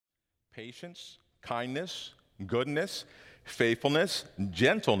patience, kindness, goodness, faithfulness,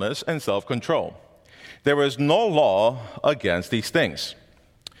 gentleness, and self-control. There is no law against these things.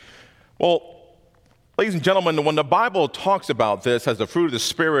 Well, ladies and gentlemen, when the Bible talks about this as the fruit of the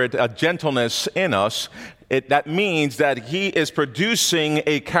Spirit, a gentleness in us, that means that He is producing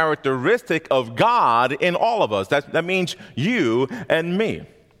a characteristic of God in all of us. That means you and me.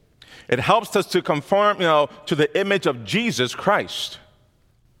 It helps us to conform, to the image of Jesus Christ,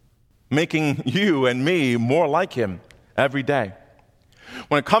 making you and me more like Him every day.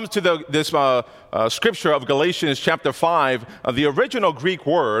 When it comes to this scripture of Galatians chapter 5, the original Greek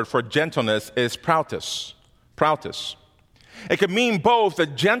word for gentleness is praus. Praus. It can mean both the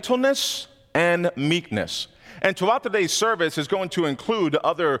gentleness and meekness. And throughout today's service is going to include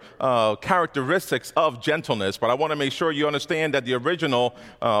other characteristics of gentleness, but I want to make sure you understand that the original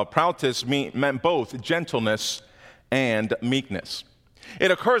praus meant both gentleness and meekness. It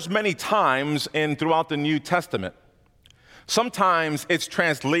occurs many times throughout the New Testament. Sometimes it's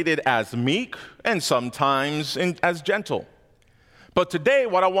translated as meek and sometimes as gentle. But today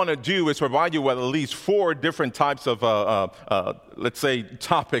what I want to do is provide you with at least 4 different types of, let's say,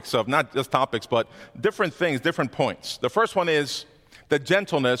 topics of, not just topics, but different things, different points. The first one is the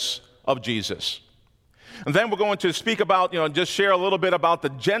gentleness of Jesus. And then we're going to speak about, just share a little bit about the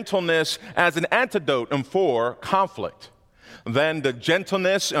gentleness as an antidote for conflict. Then the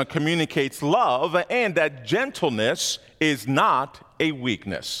gentleness communicates love, and that gentleness is not a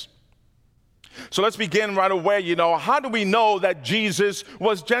weakness. So let's begin right away. How do we know that Jesus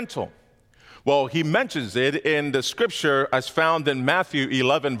was gentle? Well, He mentions it in the scripture as found in Matthew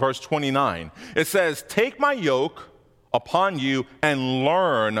 11, verse 29. It says, "Take my yoke upon you and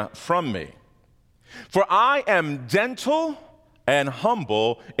learn from me. For I am gentle and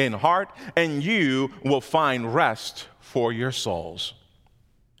humble in heart, and you will find rest for your souls."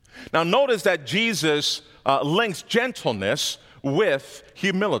 Now notice that Jesus links gentleness with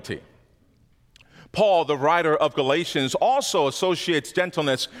humility. Paul, the writer of Galatians, also associates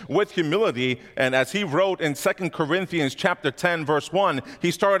gentleness with humility, and as he wrote in 2 Corinthians chapter 10, verse 1,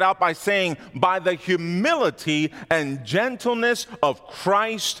 he started out by saying, "By the humility and gentleness of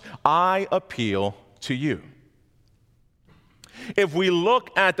Christ, I appeal to you." If we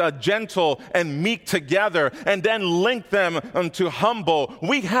look at gentle and meek together and then link them to humble,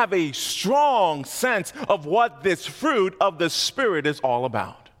 we have a strong sense of what this fruit of the Spirit is all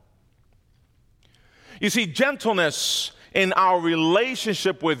about. You see, gentleness in our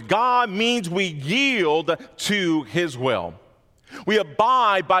relationship with God means we yield to His will. We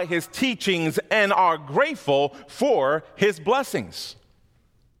abide by His teachings and are grateful for His blessings.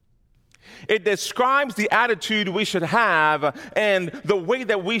 It describes the attitude we should have and the way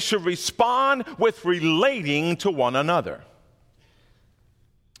that we should respond with relating to one another.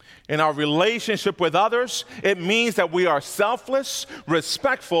 In our relationship with others, it means that we are selfless,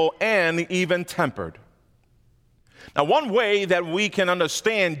 respectful, and even-tempered. Now, one way that we can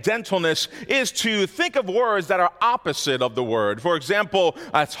understand gentleness is to think of words that are opposite of the word. For example,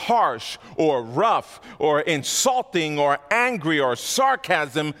 as harsh or rough or insulting or angry or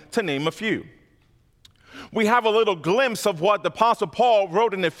sarcasm, to name a few. We have a little glimpse of what the Apostle Paul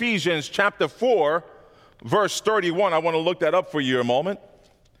wrote in Ephesians chapter 4, verse 31. I want to look that up for you a moment.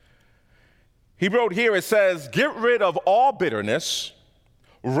 He wrote here, it says, "Get rid of all bitterness,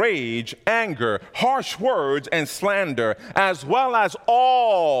 rage, anger, harsh words, and slander, as well as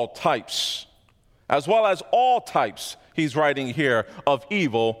all types, he's writing here, of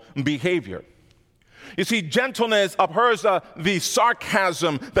evil behavior." You see, gentleness abhors the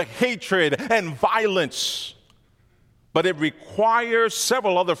sarcasm, the hatred, and violence. But it requires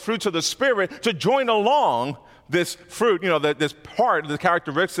several other fruits of the Spirit to join along this fruit, this part, the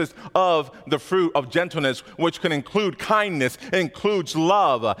characteristics of the fruit of gentleness, which can include kindness, it includes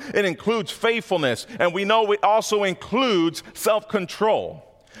love, it includes faithfulness, and we know it also includes self-control.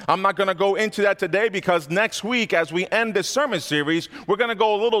 I'm not going to go into that today because next week, as we end this sermon series, we're going to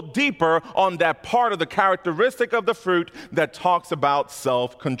go a little deeper on that part of the characteristic of the fruit that talks about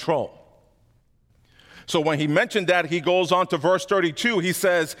self-control. So when he mentioned that, he goes on to verse 32. He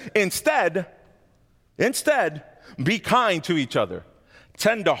says, Instead, be kind to each other,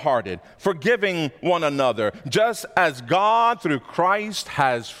 tender-hearted, forgiving one another, just as God through Christ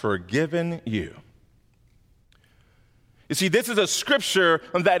has forgiven you." You see, this is a scripture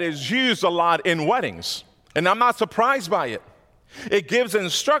that is used a lot in weddings, and I'm not surprised by it. It gives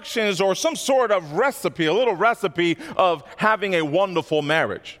instructions or some sort of recipe, a little recipe of having a wonderful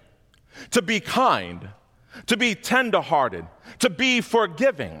marriage. To be kind, to be tender-hearted, to be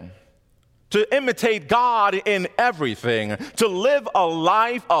forgiving. to imitate God in everything, to live a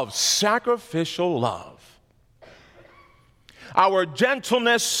life of sacrificial love. Our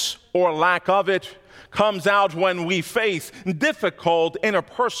gentleness or lack of it comes out when we face difficult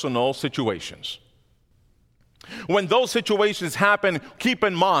interpersonal situations. When those situations happen, keep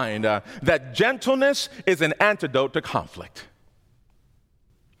in mind that gentleness is an antidote to conflict.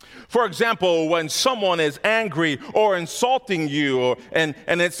 For example, when someone is angry or insulting you, and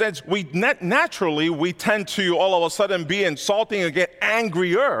it says naturally we tend to all of a sudden be insulting and get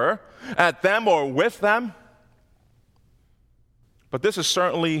angrier at them or with them. But this is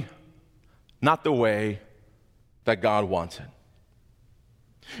certainly not the way that God wants it.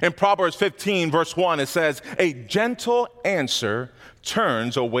 In Proverbs 15, verse 1, it says, "A gentle answer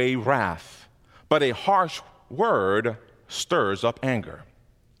turns away wrath, but a harsh word stirs up anger."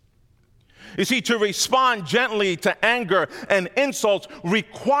 You see, to respond gently to anger and insults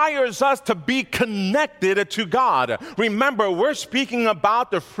requires us to be connected to God. Remember, we're speaking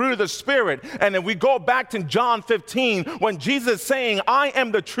about the fruit of the Spirit. And if we go back to John 15, when Jesus is saying, "I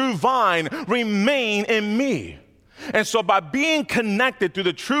am the true vine, remain in me." And so by being connected to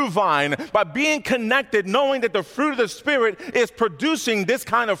the true vine, by being connected, knowing that the fruit of the Spirit is producing this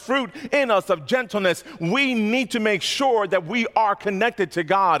kind of fruit in us of gentleness, we need to make sure that we are connected to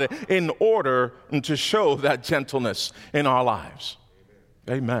God in order to show that gentleness in our lives.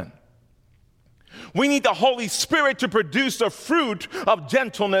 Amen. We need the Holy Spirit to produce the fruit of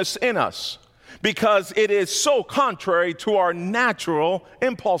gentleness in us because it is so contrary to our natural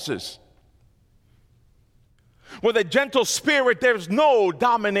impulses. With a gentle spirit, there's no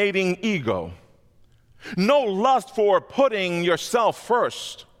dominating ego, no lust for putting yourself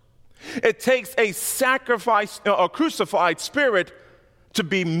first. It takes a crucified spirit to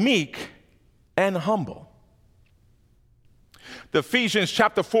be meek and humble. The Ephesians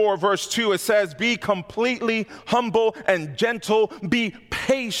chapter 4, verse 2, it says, "Be completely humble and gentle, be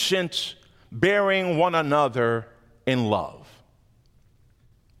patient, bearing one another in love."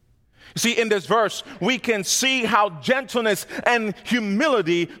 You see, in this verse, we can see how gentleness and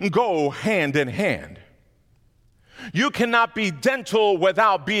humility go hand in hand. You cannot be gentle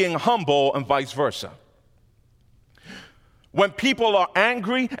without being humble and vice versa. When people are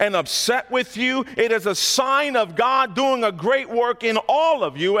angry and upset with you, it is a sign of God doing a great work in all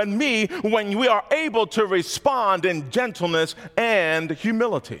of you and me when we are able to respond in gentleness and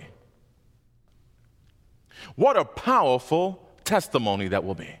humility. What a powerful testimony that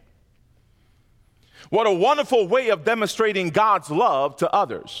will be. What a wonderful way of demonstrating God's love to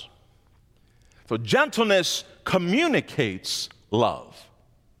others. So gentleness communicates love.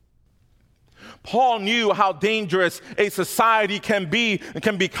 Paul knew how dangerous a society can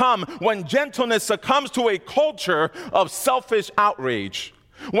become when gentleness succumbs to a culture of selfish outrage,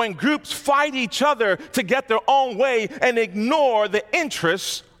 when groups fight each other to get their own way and ignore the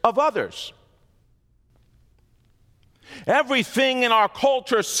interests of others. Everything in our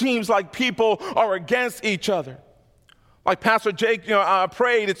culture seems like people are against each other. Like Pastor Jake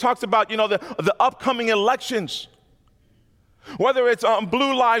prayed, it talks about the upcoming elections. Whether it's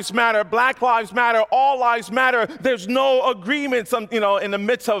Blue Lives Matter, Black Lives Matter, All Lives Matter, there's no agreements in the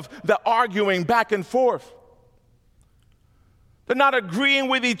midst of the arguing back and forth. They're not agreeing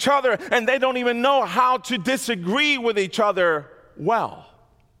with each other, and they don't even know how to disagree with each other well.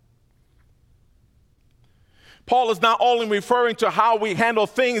 Paul is not only referring to how we handle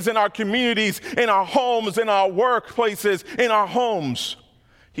things in our communities, in our homes, in our workplaces, in our homes.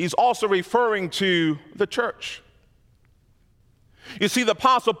 He's also referring to the church. You see, the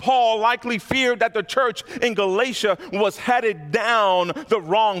Apostle Paul likely feared that the church in Galatia was headed down the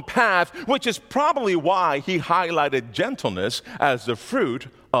wrong path, which is probably why he highlighted gentleness as the fruit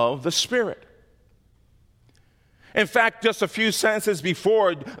of the Spirit. In fact, just a few sentences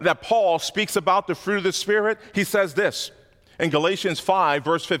before that Paul speaks about the fruit of the Spirit, he says this in Galatians 5,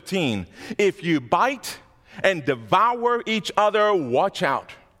 verse 15, "If you bite and devour each other, watch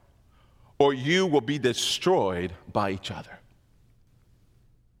out, or you will be destroyed by each other."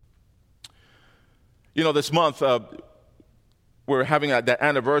 This month, we're having that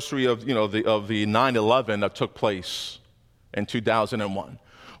anniversary of the 9/11 that took place in 2001.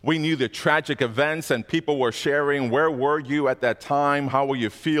 We knew the tragic events, and people were sharing, where were you at that time? How were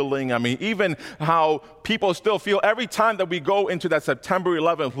you feeling? I mean, even how people still feel every time that we go into that September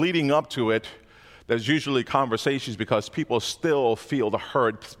 11th leading up to it, there's usually conversations because people still feel the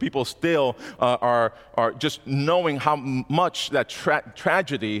hurt. People still are just knowing how much that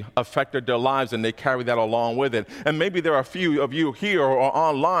tragedy affected their lives, and they carry that along with it. And maybe there are a few of you here or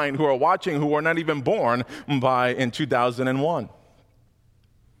online who are watching who were not even born in 2001.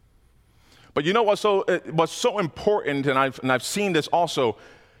 But you know what's so important, and I've seen this also,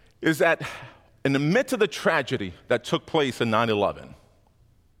 is that in the midst of the tragedy that took place in 9/11,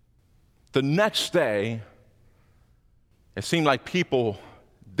 the next day, it seemed like people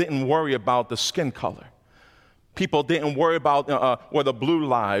didn't worry about the skin color. People didn't worry about whether blue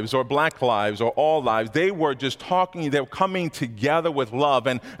lives or black lives or all lives. They were just talking, they were coming together with love.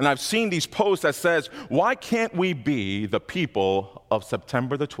 And I've seen these posts that says, why can't we be the people of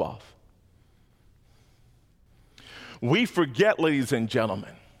September the 12th? We forget, ladies and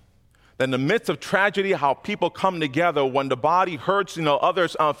gentlemen, that in the midst of tragedy, how people come together when the body hurts,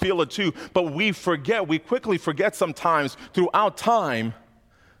 others feel it too. But we quickly forget sometimes throughout time,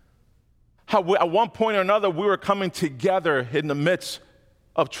 how at one point or another we were coming together in the midst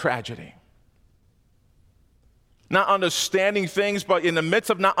of tragedy. Not understanding things, but in the midst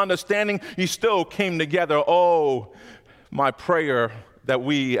of not understanding, you still came together. Oh, my prayer that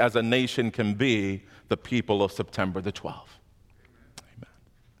we as a nation can be the people of September the 12th. Amen.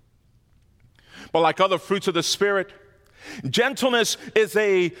 But like other fruits of the Spirit, gentleness is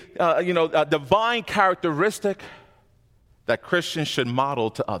a divine characteristic that Christians should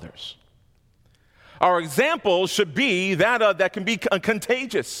model to others. Our example should be that can be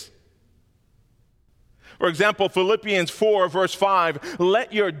contagious. For example, Philippians 4, verse 5,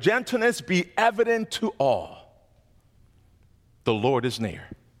 let your gentleness be evident to all. The Lord is near.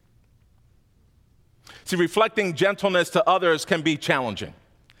 See, reflecting gentleness to others can be challenging.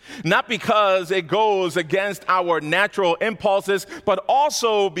 Not because it goes against our natural impulses, but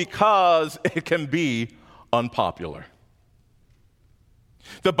also because it can be unpopular.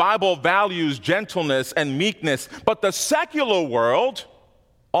 The Bible values gentleness and meekness, but the secular world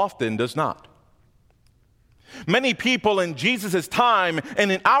often does not. Many people in Jesus' time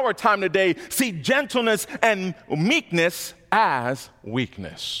and in our time today see gentleness and meekness as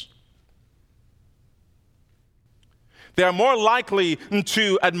weakness. They are more likely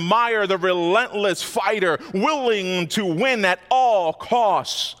to admire the relentless fighter, willing to win at all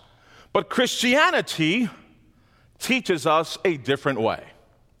costs. But Christianity teaches us a different way.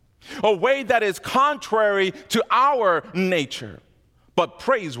 A way that is contrary to our nature, but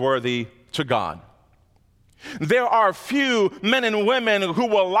praiseworthy to God. There are few men and women who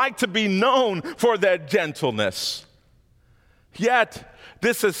will like to be known for their gentleness. Yet,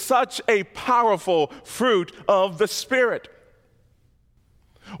 this is such a powerful fruit of the Spirit.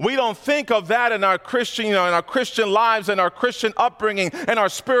 We don't think of that in our Christian, in our Christian lives and our Christian upbringing and our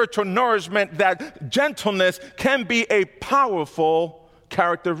spiritual nourishment, that gentleness can be a powerful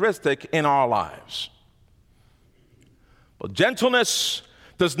characteristic in our lives. But gentleness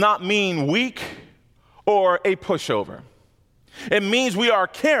does not mean weak or a pushover. It means we are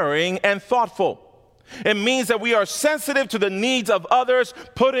caring and thoughtful. It means that we are sensitive to the needs of others,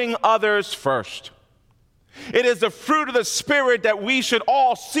 putting others first. It is the fruit of the Spirit that we should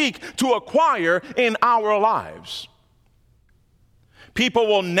all seek to acquire in our lives. People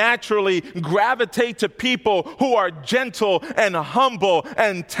will naturally gravitate to people who are gentle and humble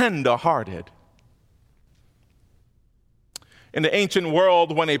and tender-hearted. In the ancient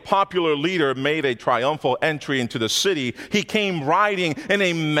world, when a popular leader made a triumphal entry into the city, he came riding in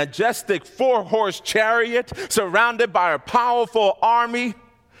a majestic 4-horse chariot surrounded by a powerful army.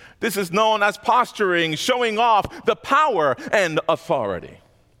 This is known as posturing, showing off the power and authority.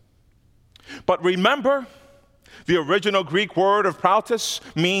 But remember, the original Greek word of praus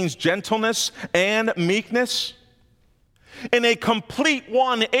means gentleness and meekness. In a complete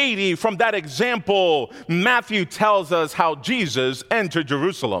 180 from that example, Matthew tells us how Jesus entered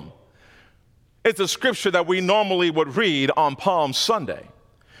Jerusalem. It's a scripture that we normally would read on Palm Sunday.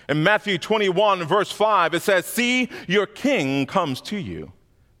 In Matthew 21, verse 5, it says, "See, your king comes to you,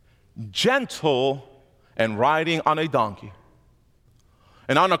 gentle and riding on a donkey,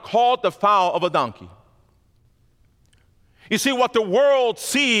 and on a colt the foal of a donkey." You see, what the world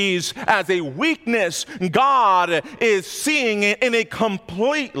sees as a weakness, God is seeing it in a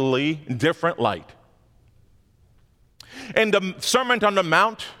completely different light. In the Sermon on the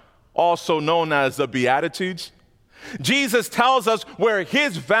Mount, also known as the Beatitudes, Jesus tells us where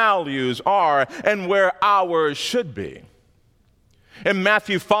his values are and where ours should be. In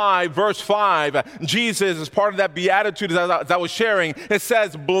Matthew 5, verse 5, Jesus, as part of that beatitude as I was sharing, it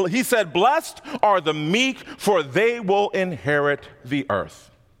says, he said, "Blessed are the meek, for they will inherit the earth."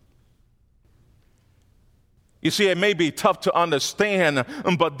 You see, it may be tough to understand,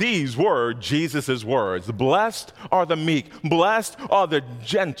 but these were Jesus' words. Blessed are the meek, blessed are the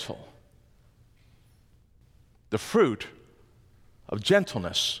gentle. The fruit of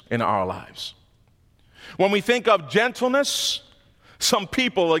gentleness in our lives. When we think of gentleness, Some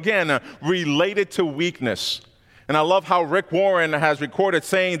people, again, relate it to weakness. And I love how Rick Warren has recorded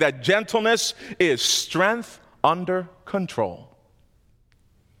saying that gentleness is strength under control.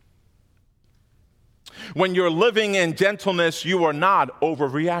 When you're living in gentleness, you are not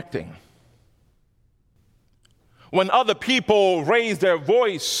overreacting. When other people raise their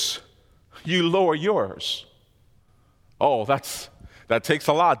voice, you lower yours. Oh, that takes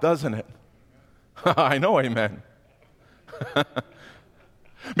a lot, doesn't it? I know, amen.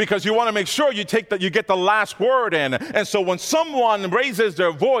 Because you want to make sure you get the last word in. And so when someone raises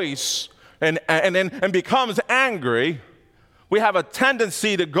their voice and becomes angry, we have a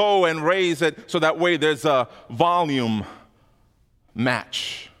tendency to go and raise it so that way there's a volume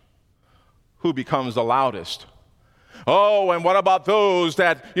match. Who becomes the loudest? Oh, and what about those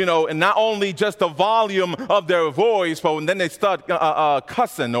that, and not only just the volume of their voice, but then they start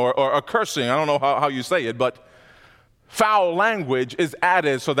cussing or cursing. I don't know how you say it, but foul language is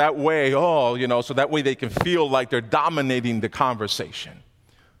added so that way, so that way they can feel like they're dominating the conversation.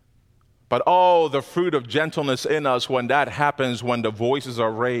 But the fruit of gentleness in us, when that happens, when the voices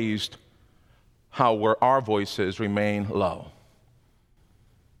are raised, where our voices remain low.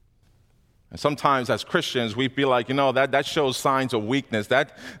 And sometimes as Christians, we feel like, that shows signs of weakness.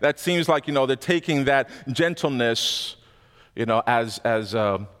 That seems like, they're taking that gentleness, as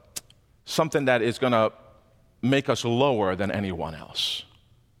something that is going to make us lower than anyone else.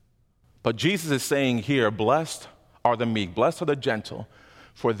 But Jesus is saying here, blessed are the meek, blessed are the gentle,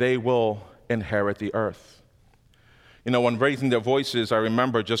 for they will inherit the earth. When raising their voices, I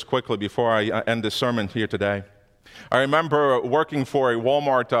remember just quickly before I end this sermon here today, I remember working for a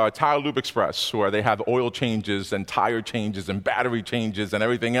Walmart Tire Loop Express where they have oil changes and tire changes and battery changes and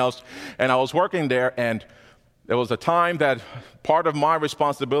everything else. And I was working there, and there was a time that part of my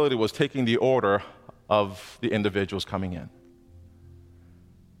responsibility was taking the order of the individuals coming in.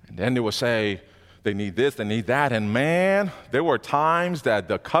 And then they would say, they need this, they need that. And man, there were times that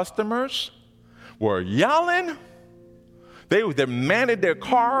the customers were yelling. They demanded their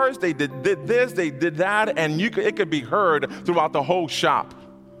cars, they did this, they did that, and it could be heard throughout the whole shop.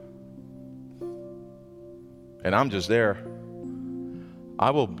 And I'm just there.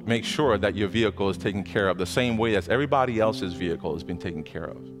 I will make sure that your vehicle is taken care of the same way as everybody else's vehicle has been taken care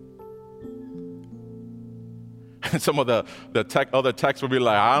of. And some of the other techs will be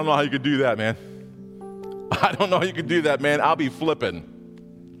like, I don't know how you could do that, man. I don't know how you could do that, man. I'll be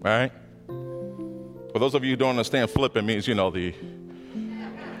flipping, right? For those of you who don't understand, flipping means, the...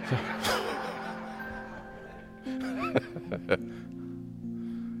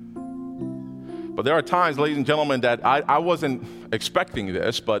 But there are times, ladies and gentlemen, that I wasn't expecting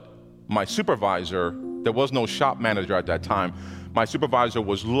this, but my supervisor, there was no shop manager at that time, my supervisor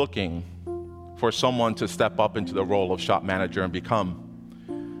was looking for someone to step up into the role of shop manager and become.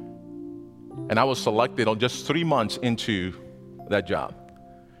 And I was selected on just 3 months into that job.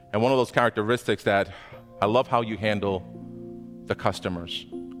 And one of those characteristics that I love how you handle the customers.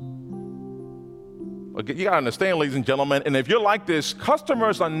 You got to understand, ladies and gentlemen, and if you're like this,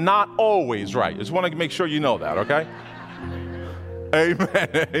 customers are not always right. Just want to make sure you know that, okay?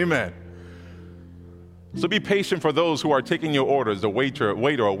 Amen, amen. So be patient for those who are taking your orders, the waiter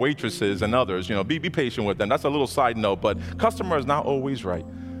or waitresses and others. Be patient with them. That's a little side note, but customer is not always right.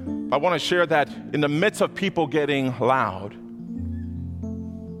 I want to share that in the midst of people getting loud,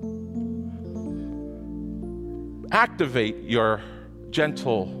 activate your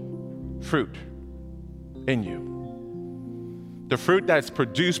gentle fruit in you. The fruit that's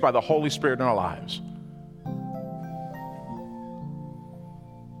produced by the Holy Spirit in our lives.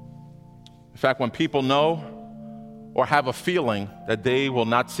 In fact, when people know or have a feeling that they will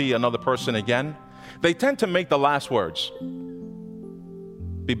not see another person again, they tend to make the last words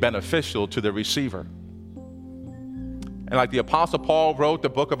be beneficial to the receiver. And like the Apostle Paul wrote the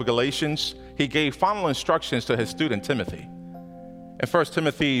book of Galatians, he gave final instructions to his student Timothy. In 1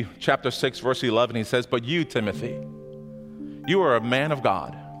 Timothy chapter 6, verse 11, he says, "But you, Timothy, you are a man of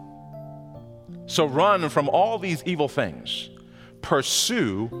God. So run from all these evil things.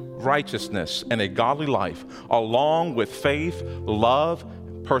 Pursue righteousness and a godly life, along with faith, love,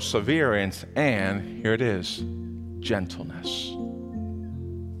 perseverance, and," here it is, "gentleness."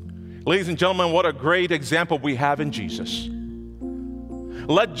 Ladies and gentlemen, what a great example we have in Jesus.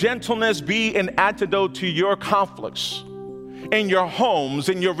 Let gentleness be an antidote to your conflicts, in your homes,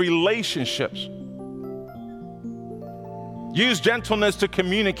 in your relationships. Use gentleness to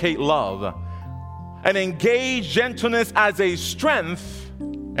communicate love, and engage gentleness as a strength,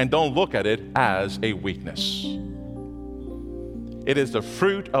 and don't look at it as a weakness. It is the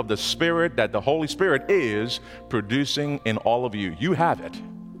fruit of the Spirit that the Holy Spirit is producing in all of you. You have it.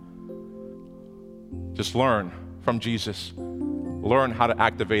 Just learn from Jesus. Learn how to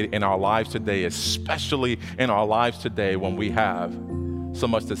activate it in our lives today, especially in our lives today when we have so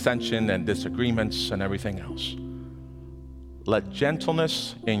much dissension and disagreements and everything else. Let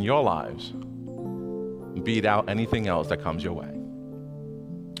gentleness in your lives beat out anything else that comes your way.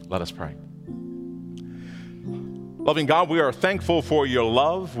 Let us pray. Loving God, we are thankful for your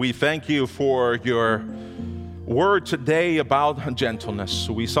love. We thank you for your word today about gentleness.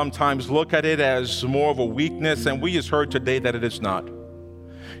 We sometimes look at it as more of a weakness, and we just heard today that it is not.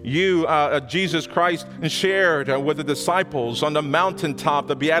 You, Jesus Christ, shared with the disciples on the mountaintop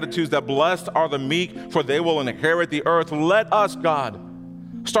the Beatitudes that blessed are the meek, for they will inherit the earth. Let us, God,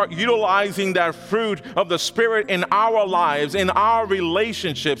 start utilizing that fruit of the Spirit in our lives, in our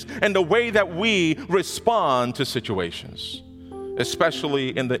relationships, and the way that we respond to situations,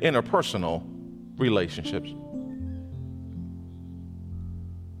 especially in the interpersonal relationships.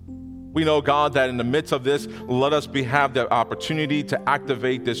 We know, God, that in the midst of this, let us have the opportunity to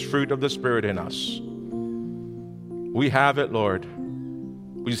activate this fruit of the Spirit in us. We have it, Lord.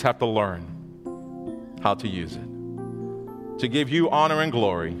 We just have to learn how to use it, to give you honor and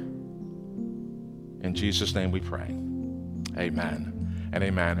glory. In Jesus' name we pray. Amen and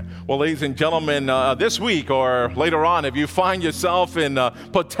amen. Well, ladies and gentlemen, this week or later on, if you find yourself in a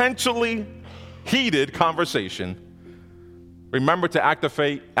potentially heated conversation, remember to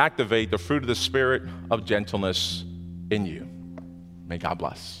activate the fruit of the Spirit of gentleness in you. May God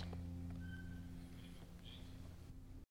bless.